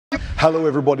Hello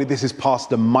everybody, this is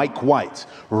Pastor Mike White,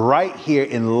 right here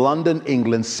in London,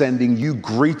 England, sending you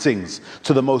greetings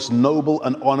to the most noble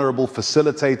and honorable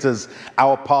facilitators,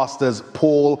 our pastors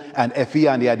Paul and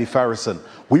Ifeanyi Adefarasin.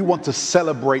 We want to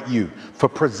celebrate you for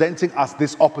presenting us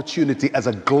this opportunity as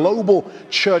a global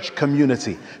church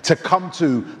community to come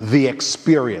to the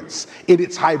experience in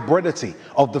its hybridity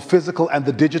of the physical and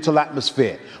the digital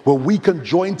atmosphere, where we can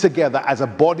join together as a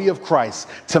body of Christ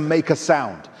to make a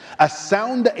sound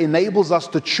that enables us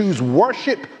to choose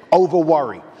worship over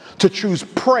worry, to choose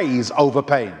praise over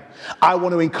pain. I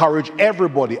want to encourage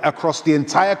everybody across the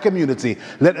entire community.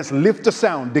 Let us lift a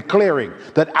sound declaring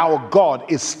that our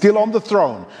God is still on the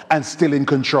throne and still in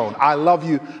control. I love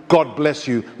you. God bless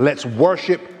you. Let's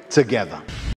worship together.